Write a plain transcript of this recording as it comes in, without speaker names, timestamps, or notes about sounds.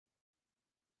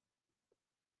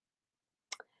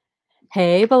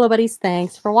Hey, Bolo Buddies,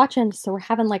 thanks for watching. So we're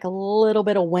having like a little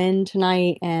bit of wind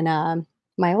tonight, and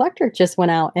my electric just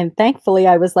went out, and thankfully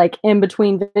I was like in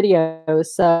between videos,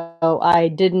 so I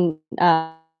didn't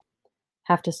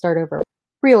have to start over.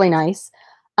 Really nice.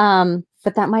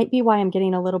 But that might be why I'm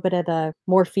getting a little bit of the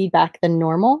more feedback than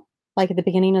normal, like at the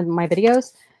beginning of my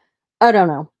videos. I don't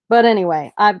know. But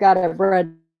anyway, I've got a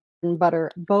bread and butter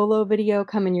bolo video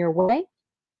coming your way.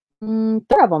 Three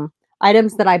of them.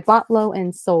 Items that I bought low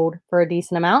and sold for a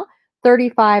decent amount.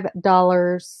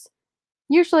 $35,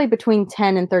 usually between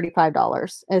 $10 and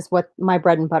 $35 is what my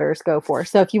bread and butters go for.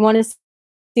 So if you want to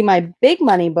see my big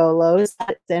money bolos,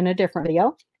 that's in a different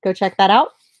video. Go check that out.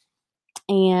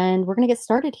 And we're going to get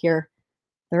started here.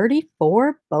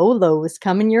 34 bolos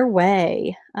coming your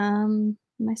way.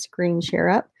 My screen share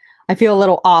up. I feel a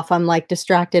little off. I'm like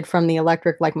distracted from the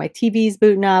electric, like my TV's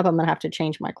booting up. I'm going to have to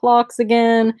change my clocks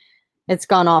again. It's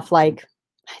gone off like,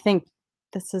 I think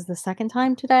this is the second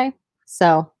time today.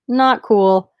 So not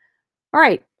cool. All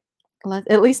right.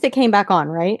 At least it came back on,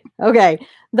 right? Okay.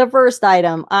 The first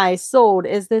item I sold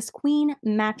is this queen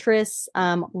mattress,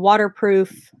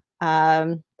 waterproof,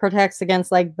 protects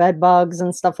against like bed bugs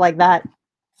and stuff like that.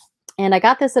 And I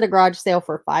got this at a garage sale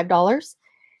for $5.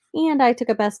 And I took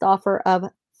a best offer of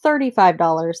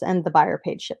 $35 and the buyer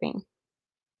paid shipping.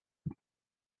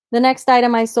 The next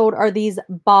item I sold are these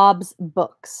Bob's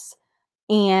books.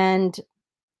 And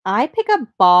I pick up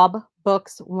Bob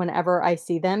books whenever I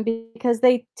see them because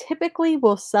they typically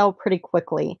will sell pretty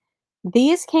quickly.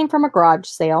 These came from a garage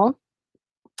sale.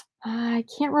 I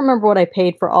can't remember what I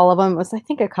paid for all of them. It was, I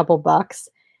think, a couple bucks.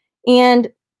 And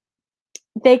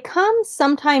they come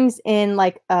sometimes in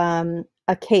like a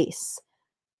case.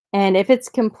 And if it's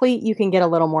complete, you can get a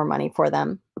little more money for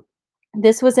them.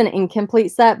 This was an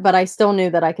incomplete set, but I still knew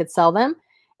that I could sell them.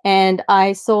 And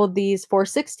I sold these for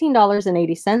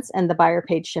 $16.80 and the buyer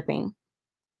paid shipping.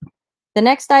 The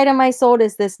next item I sold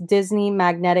is this Disney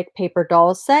magnetic paper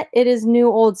doll set. It is new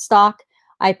old stock.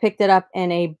 I picked it up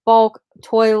in a bulk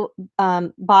toy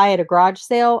buy at a garage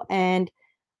sale, and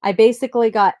I basically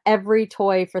got every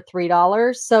toy for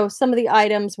 $3. So some of the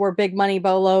items were big money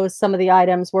bolos, some of the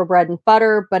items were bread and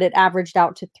butter, but it averaged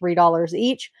out to $3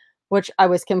 each, which I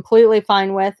was completely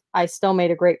fine with. I still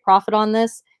made a great profit on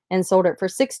this and sold it for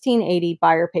 $16.80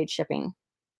 buyer paid shipping.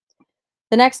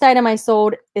 The next item I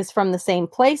sold is from the same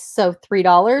place, so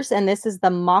 $3, and this is the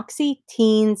Moxie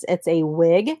Teens. It's a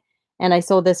wig, and I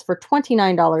sold this for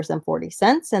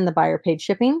 $29.40 and the buyer paid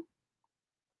shipping.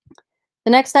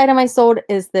 The next item I sold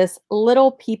is this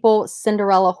Little People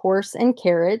Cinderella horse and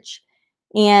carriage.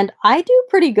 And I do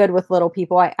pretty good with Little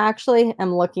People. I actually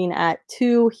am looking at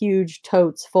 2 huge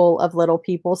totes full of Little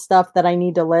People stuff that I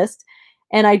need to list.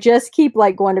 And I just keep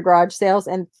like going to garage sales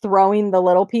and throwing the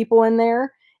Little People in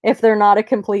there if they're not a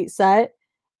complete set.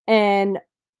 And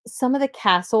some of the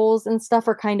castles and stuff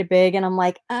are kind of big. And I'm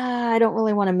like, I don't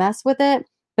really want to mess with it.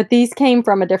 But these came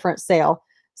from a different sale.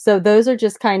 So those are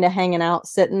just kind of hanging out,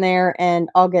 sitting there, and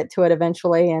I'll get to it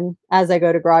eventually. And as I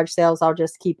go to garage sales, I'll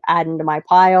just keep adding to my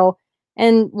pile.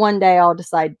 And one day I'll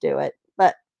decide to do it,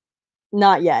 but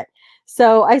not yet.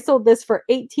 So I sold this for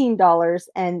 $18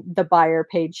 and the buyer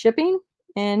paid shipping,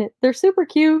 and they're super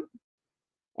cute.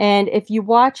 And if you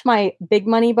watch my big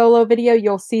money bolo video,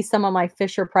 you'll see some of my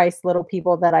Fisher Price Little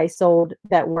People that I sold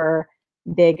that were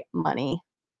big money.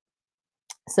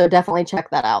 So definitely check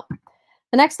that out.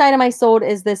 The next item I sold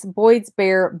is this Boyd's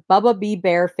Bear Bubba Bee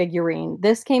Bear figurine.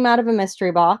 This came out of a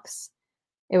mystery box.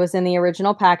 It was in the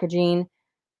original packaging.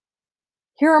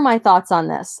 Here are my thoughts on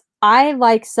this. I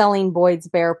like selling Boyd's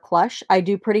Bear plush. I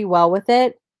do pretty well with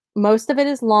it. Most of it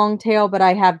is long tail, but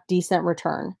I have decent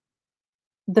return.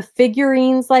 The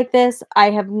figurines like this, I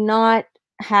have not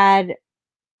had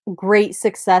great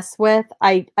success with.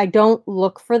 I don't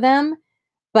look for them,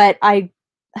 but I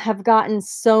have gotten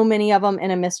so many of them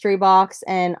in a mystery box,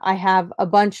 and I have a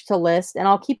bunch to list, and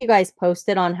I'll keep you guys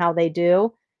posted on how they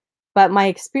do. But my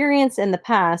experience in the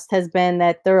past has been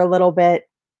that they're a little bit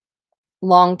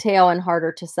long tail and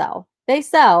harder to sell. They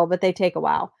sell, but they take a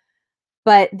while.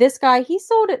 But this guy, he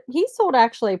sold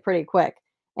actually pretty quick.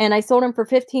 And I sold him for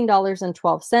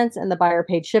 $15.12 and the buyer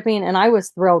paid shipping, and I was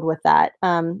thrilled with that.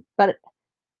 But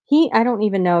I don't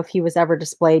even know if he was ever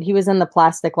displayed. He was in the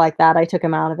plastic like that. I took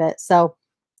him out of it. So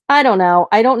I don't know.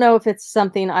 I don't know if it's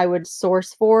something I would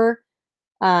source for.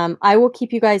 I will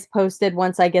keep you guys posted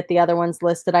once I get the other ones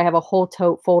listed. I have a whole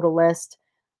tote full to list.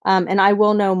 And I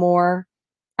will know more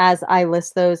as I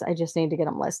list those. I just need to get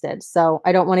them listed. So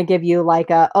I don't want to give you like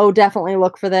oh, definitely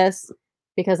look for this,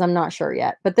 because I'm not sure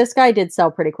yet. But this guy did sell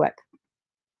pretty quick.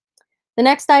 The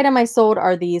next item I sold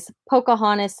are these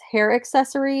Pocahontas hair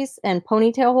accessories and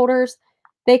ponytail holders.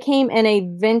 They came in a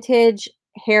vintage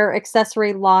hair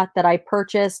accessory lot that I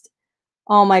purchased.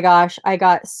 Oh my gosh, I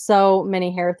got so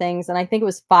many hair things, and I think it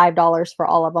was $5 for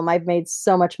all of them. I've made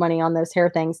so much money on those hair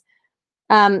things.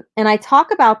 And I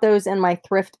talk about those in my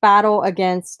thrift battle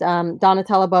against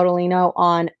Donatella Bodolino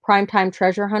on Primetime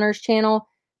Treasure Hunters channel.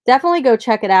 Definitely go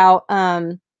check it out.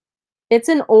 It's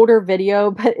an older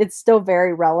video, but it's still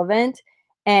very relevant.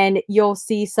 And you'll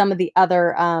see some of the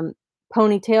other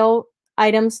ponytail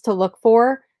items to look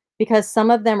for because some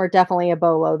of them are definitely a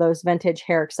bolo, those vintage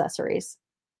hair accessories.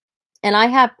 And I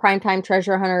have Primetime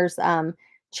Treasure Hunters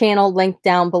channel linked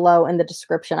down below in the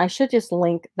description. I should just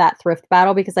link that thrift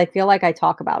battle because I feel like I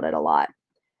talk about it a lot.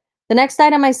 The next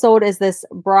item I sold is this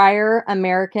Breyer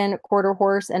American quarter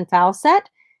horse and fowl set.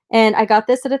 And I got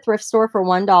this at a thrift store for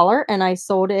 $1 and I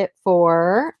sold it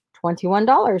for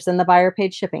 $21 and the buyer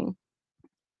paid shipping.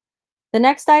 The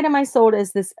next item I sold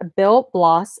is this Bill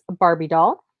Bloss Barbie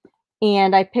doll.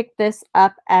 And I picked this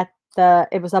up at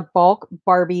it was a bulk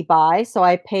Barbie buy. So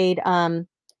I paid $3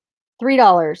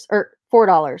 or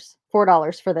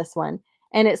 $4 for this one.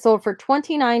 And it sold for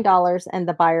 $29 and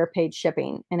the buyer paid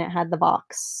shipping. And it had the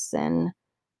box. And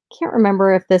can't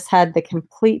remember if this had the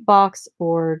complete box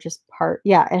or just part.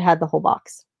 Yeah, it had the whole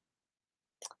box.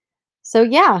 So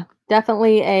yeah,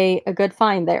 definitely a good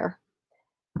find there.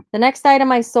 The next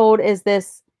item I sold is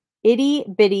this Itty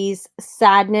Bitty's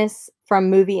Sadness from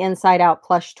Movie Inside Out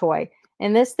plush toy.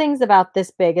 And this thing's about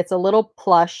this big. It's a little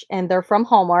plush and they're from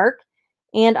Hallmark.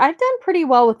 And I've done pretty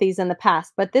well with these in the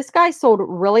past, but this guy sold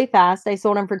really fast. I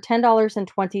sold him for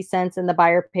 $10.20 and the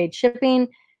buyer paid shipping.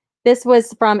 This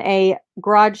was from a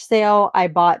garage sale. I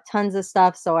bought tons of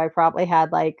stuff, so I probably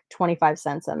had like 25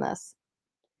 cents in this.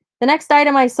 The next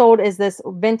item I sold is this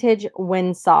vintage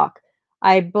windsock.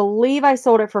 I believe I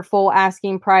sold it for full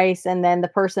asking price and then the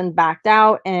person backed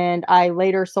out and I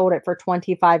later sold it for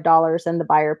 $25 and the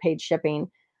buyer paid shipping.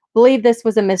 Believe this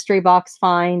was a mystery box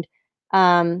find.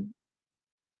 I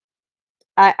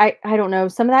don't know.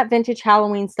 Some of that vintage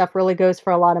Halloween stuff really goes for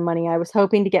a lot of money. I was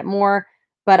hoping to get more,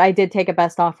 but I did take a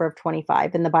best offer of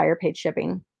 $25 and the buyer paid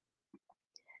shipping.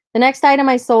 The next item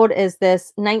I sold is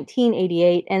this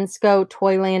 1988 Ensco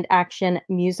Toyland Action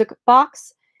Music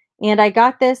Box. And I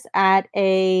got this at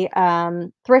a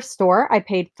thrift store. I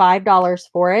paid $5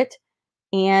 for it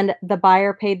and the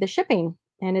buyer paid the shipping.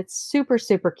 And it's super,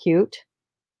 super cute.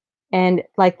 And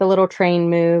like the little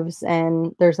train moves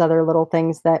and there's other little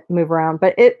things that move around,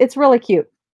 but it's really cute.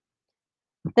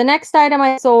 The next item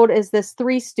I sold is this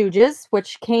Three Stooges,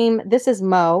 which this is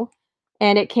Mo,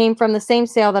 and it came from the same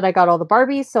sale that I got all the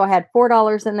Barbies. So I had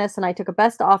 $4 in this and I took a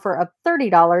best offer of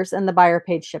 $30 and the buyer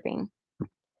paid shipping.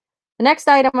 The next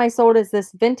item I sold is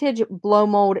this vintage blow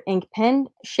mold ink pen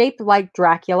shaped like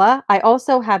Dracula. I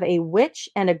also have a witch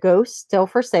and a ghost still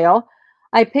for sale.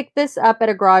 I picked this up at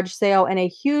a garage sale in a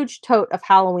huge tote of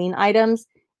Halloween items.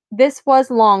 This was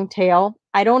long tail.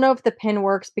 I don't know if the pin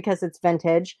works because it's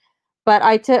vintage, but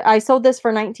I sold this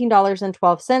for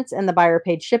 $19.12 and the buyer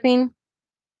paid shipping.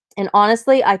 And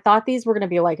honestly, I thought these were going to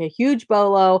be like a huge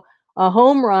bolo, a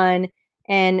home run,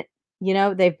 and you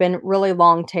know, they've been really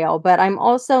long tail, but I'm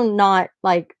also not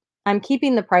like I'm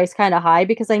keeping the price kind of high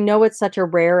because I know it's such a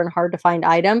rare and hard to find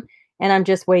item and I'm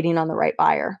just waiting on the right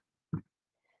buyer.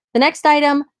 The next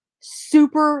item,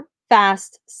 super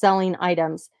fast selling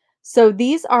items. So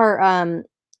these are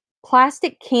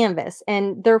plastic canvas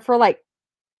and they're for like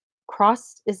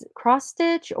cross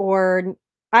stitch or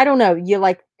I don't know. You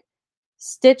like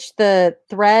stitch the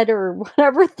thread or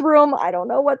whatever through them. I don't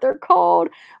know what they're called,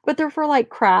 but they're for like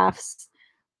crafts.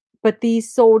 But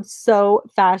these sold so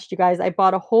fast, you guys. I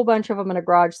bought a whole bunch of them in a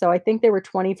garage. So I think they were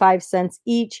 25 cents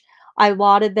each. I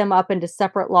lotted them up into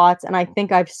separate lots and I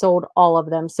think I've sold all of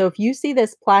them. So if you see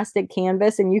this plastic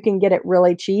canvas and you can get it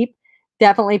really cheap,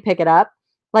 definitely pick it up.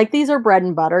 Like these are bread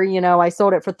and butter. You know, I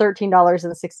sold it for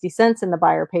 $13.60 and the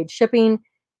buyer paid shipping.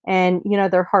 And, you know,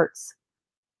 they're hearts,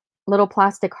 little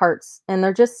plastic hearts. And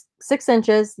they're just 6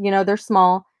 inches. You know, they're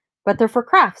small, but they're for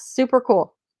crafts. Super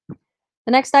cool.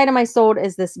 The next item I sold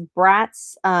is this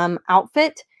Bratz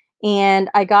outfit. And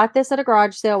I got this at a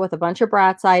garage sale with a bunch of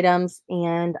Bratz items.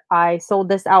 And I sold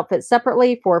this outfit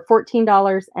separately for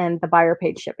 $14 and the buyer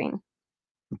paid shipping.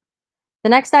 The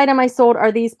next item I sold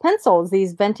are these pencils,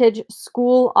 these vintage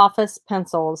school office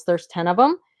pencils. There's 10 of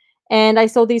them. And I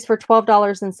sold these for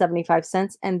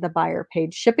 $12.75 and the buyer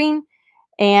paid shipping.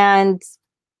 And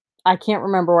I can't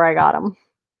remember where I got them.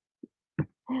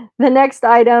 The next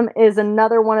item is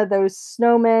another one of those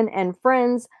snowmen and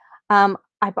friends.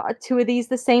 I bought 2 of these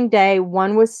the same day.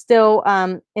 One was still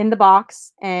in the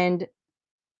box, and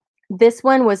this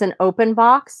one was an open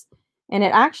box, and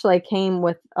it actually came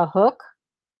with a hook.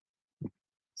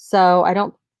 So I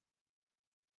don't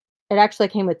it actually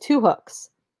came with 2 hooks.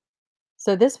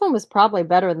 So this one was probably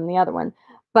better than the other one.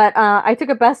 But, I took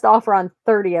a best offer on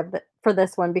 30 of the for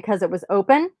this one because it was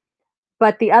open,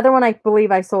 but the other one I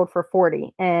believe I sold for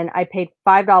 40, and I paid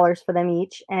 $5 for them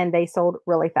each, and they sold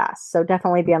really fast, so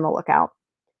definitely be on the lookout.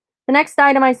 The next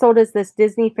item I sold is this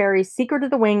Disney Fairies Secret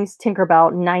of the Wings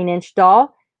Tinkerbell 9-inch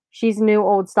doll. She's new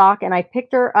old stock, and I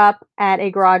picked her up at a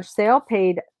garage sale,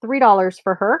 paid $3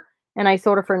 for her, and I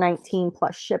sold her for 19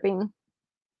 plus shipping.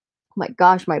 Oh my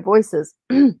gosh, my voice is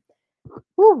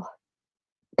whew.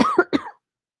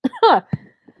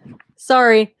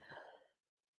 Sorry.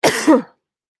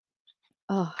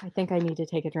 Oh, I think I need to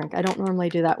take a drink. I don't normally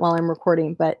do that while I'm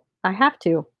recording, but I have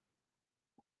to,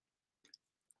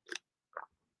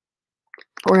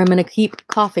 or I'm going to keep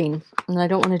coughing, and I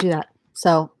don't want to do that.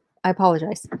 So I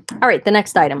apologize. All right, the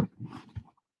next item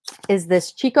is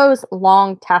this Chico's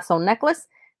long tassel necklace.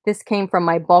 This came from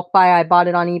my bulk buy. I bought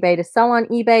it on eBay to sell on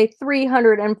eBay.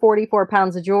 344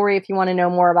 pounds of jewelry. If you want to know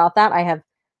more about that, I have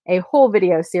a whole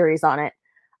video series on it.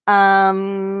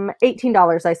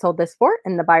 $18 I sold this for,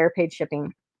 and the buyer paid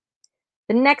shipping.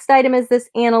 The next item is this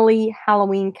Anna Lee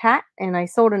Halloween cat, and I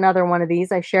sold another one of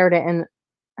these. I shared it in,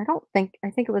 I think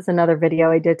it was another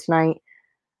video I did tonight.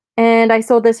 And I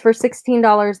sold this for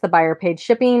 $16. The buyer paid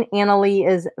shipping. Anna Lee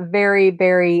is very,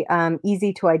 very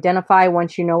easy to identify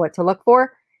once you know what to look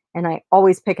for, and I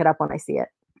always pick it up when I see it.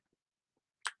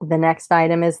 The next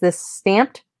item is this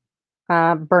stamped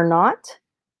Bernat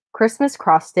Christmas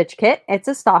cross stitch kit. It's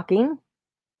a stocking.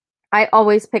 I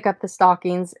always pick up the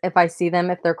stockings if I see them,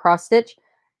 if they're cross stitch,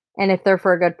 and if they're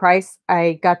for a good price.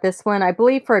 I got this one, I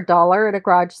believe, for $1 at a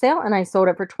garage sale, and I sold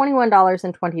it for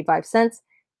 $21.25,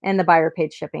 and the buyer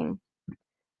paid shipping.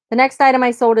 The next item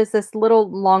I sold is this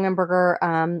little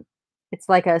Longenberger. It's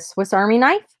like a Swiss Army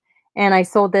knife, and I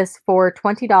sold this for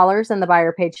 $20, and the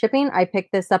buyer paid shipping. I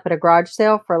picked this up at a garage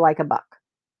sale for like $1.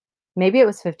 Maybe it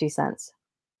was 50 cents.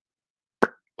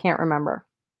 Can't remember.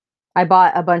 I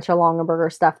bought a bunch of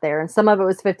Longenberger stuff there, and some of it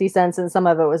was 50 cents and some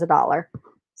of it was $1.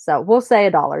 So we'll say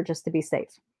 $1 just to be safe.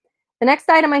 The next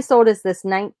item I sold is this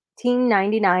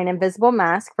 $19.99 invisible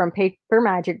mask from Paper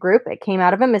Magic Group. It came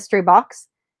out of a mystery box,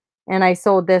 and I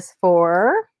sold this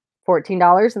for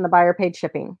 $14, and the buyer paid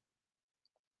shipping.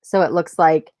 So it looks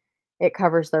like it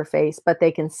covers their face, but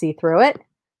they can see through it.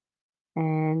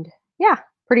 And yeah,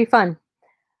 pretty fun.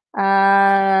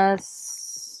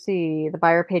 See, the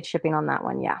buyer paid shipping on that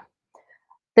one. Yeah.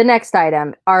 The next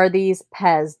item are these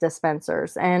Pez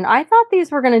dispensers, and I thought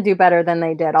these were going to do better than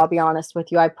they did. I'll be honest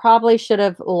with you. I probably should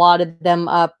have lotted them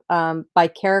up by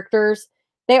characters.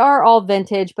 They are all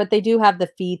vintage, but they do have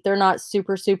the feet. They're not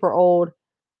super, super old.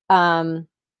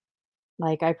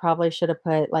 Like I probably should have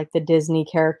put like the Disney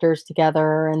characters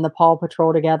together and the Paw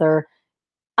Patrol together.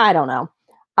 I don't know.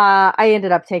 I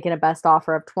ended up taking a best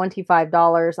offer of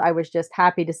 $25. I was just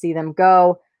happy to see them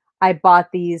go. I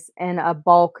bought these in a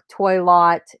bulk toy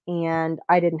lot, and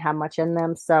I didn't have much in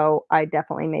them, so I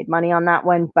definitely made money on that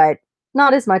one, but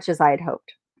not as much as I had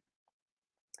hoped.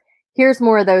 Here's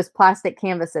more of those plastic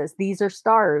canvases. These are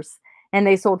stars, and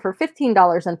they sold for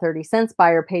 $15.30.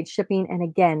 Buyer paid shipping, and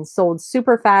again, sold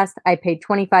super fast. I paid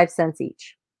 25 cents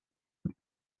each.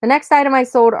 The next item I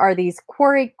sold are these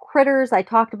quarry critters. I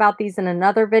talked about these in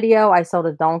another video. I sold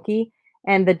a donkey,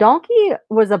 and the donkey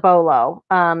was a bolo.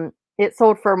 It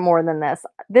sold for more than this.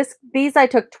 These I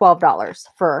took $12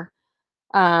 for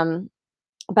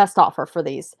best offer for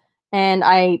these, and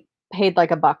I paid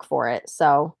like $1 for it.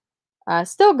 So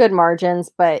still good margins,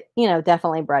 but you know,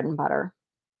 definitely bread and butter.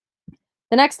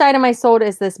 The next item I sold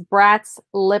is this Bratz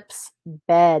Lips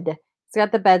bed. It's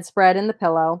got the bedspread and the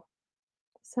pillow.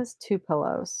 It says 2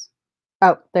 pillows.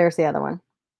 Oh, there's the other one.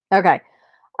 Okay.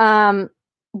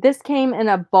 This came in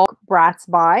a bulk Bratz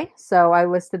buy, so I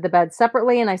listed the bed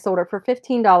separately, and I sold it for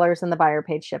 $15, and the buyer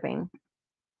paid shipping.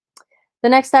 The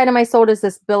next item I sold is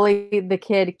this Billy the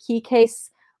Kid key case.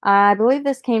 I believe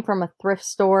this came from a thrift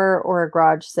store or a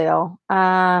garage sale.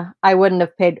 I wouldn't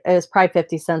have paid, it was probably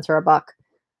 50 cents or $1.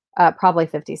 Probably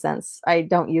 50 cents. I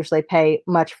don't usually pay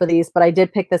much for these, but I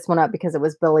did pick this one up because it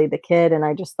was Billy the Kid, and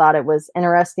I just thought it was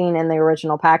interesting in the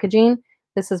original packaging.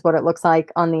 This is what it looks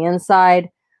like on the inside.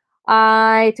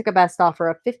 I took a best offer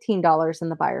of $15, and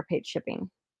the buyer paid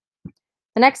shipping.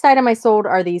 The next item I sold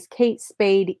are these Kate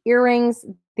Spade earrings.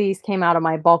 These came out of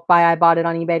my bulk buy. I bought it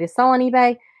on eBay to sell on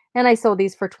eBay, and I sold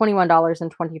these for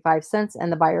 $21.25,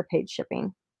 and the buyer paid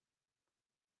shipping.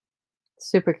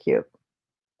 Super cute.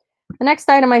 The next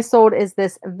item I sold is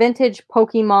this vintage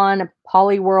Pokemon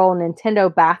Poliwhirl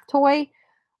Nintendo bath toy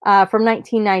from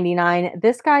 1999.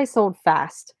 This guy sold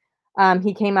fast.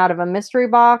 He came out of a mystery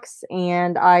box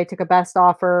and I took a best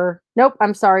offer. Nope,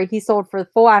 I'm sorry. He sold for the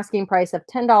full asking price of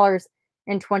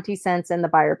 $10.20 and the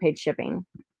buyer paid shipping.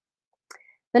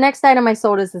 The next item I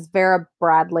sold is this Vera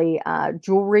Bradley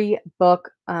jewelry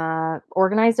book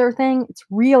organizer thing. It's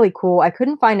really cool. I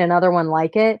couldn't find another one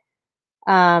like it.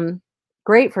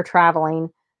 Great for traveling.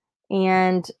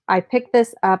 And I picked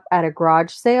this up at a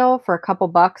garage sale for a couple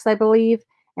bucks, I believe.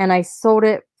 And I sold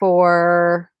it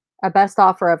for a best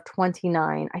offer of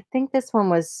 $29. I think this one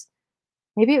was,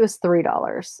 maybe it was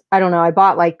 $3. I don't know. I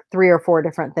bought like 3 or 4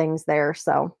 different things there.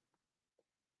 So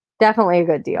definitely a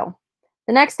good deal.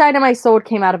 The next item I sold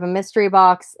came out of a mystery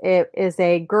box. It is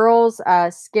a girl's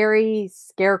scary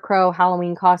scarecrow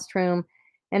Halloween costume.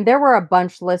 And there were a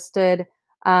bunch listed.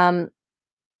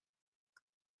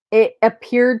 It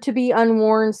appeared to be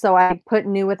unworn, so I put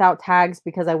new without tags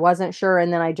because I wasn't sure,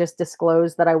 and then I just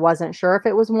disclosed that I wasn't sure if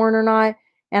it was worn or not,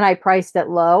 and I priced it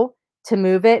low to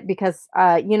move it because,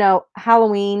 you know,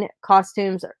 Halloween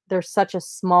costumes, there's such a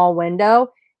small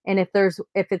window, and if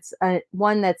it's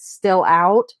one that's still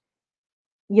out,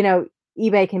 you know,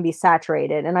 eBay can be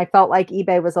saturated, and I felt like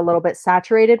eBay was a little bit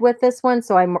saturated with this one,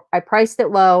 so I priced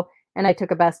it low, and I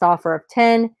took a best offer of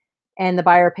 10, and the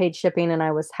buyer paid shipping, and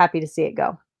I was happy to see it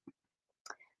go.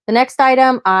 The next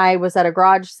item, I was at a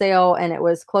garage sale and it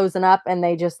was closing up and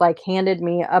they just like handed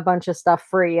me a bunch of stuff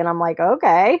free. And I'm like,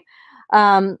 okay.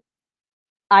 I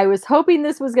was hoping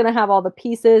this was going to have all the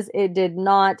pieces. It did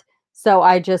not. So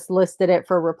I just listed it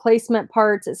for replacement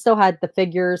parts. It still had the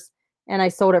figures and I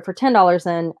sold it for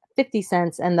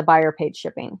 $10.50 and the buyer paid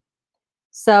shipping.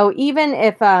 So even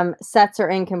if sets are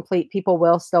incomplete, people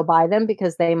will still buy them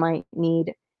because they might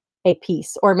need a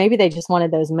piece, or maybe they just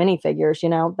wanted those minifigures, you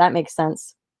know, that makes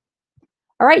sense.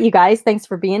 All right, you guys, thanks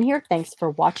for being here. Thanks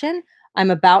for watching. I'm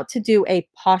about to do a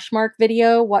Poshmark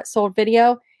video, what sold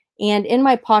video. And in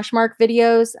my Poshmark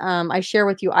videos, I share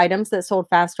with you items that sold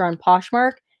faster on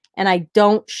Poshmark, and I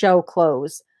don't show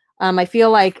clothes. I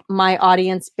feel like my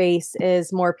audience base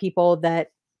is more people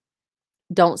that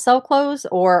don't sell clothes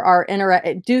or are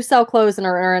do sell clothes and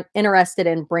are interested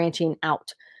in branching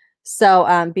out.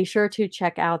 So be sure to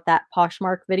check out that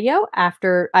Poshmark video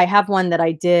after. I have one that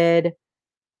I did.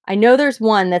 I know there's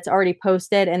one that's already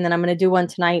posted, and then I'm going to do one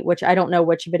tonight, which I don't know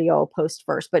which video I'll post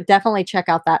first, but definitely check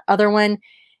out that other one.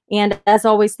 And as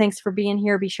always, thanks for being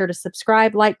here. Be sure to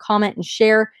subscribe, like, comment, and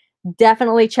share.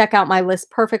 Definitely check out my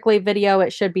List Perfectly video.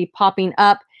 It should be popping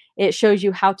up. It shows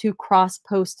you how to cross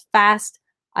post fast.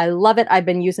 I love it. I've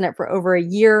been using it for over a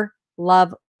year.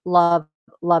 Love, love,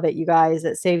 love it, you guys.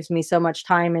 It saves me so much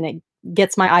time, and it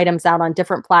gets my items out on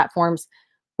different platforms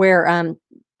where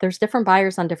there's different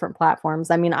buyers on different platforms.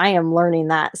 I mean, I am learning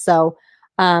that. So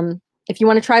if you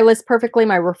want to try List Perfectly,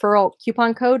 my referral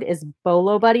coupon code is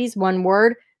bolobuddies, one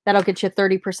word. That'll get you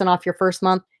 30% off your first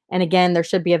month. And again, there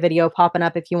should be a video popping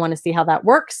up if you want to see how that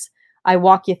works. I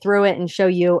walk you through it and show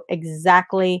you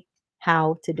exactly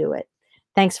how to do it.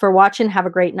 Thanks for watching. Have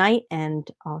a great night, and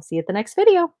I'll see you at the next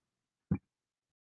video.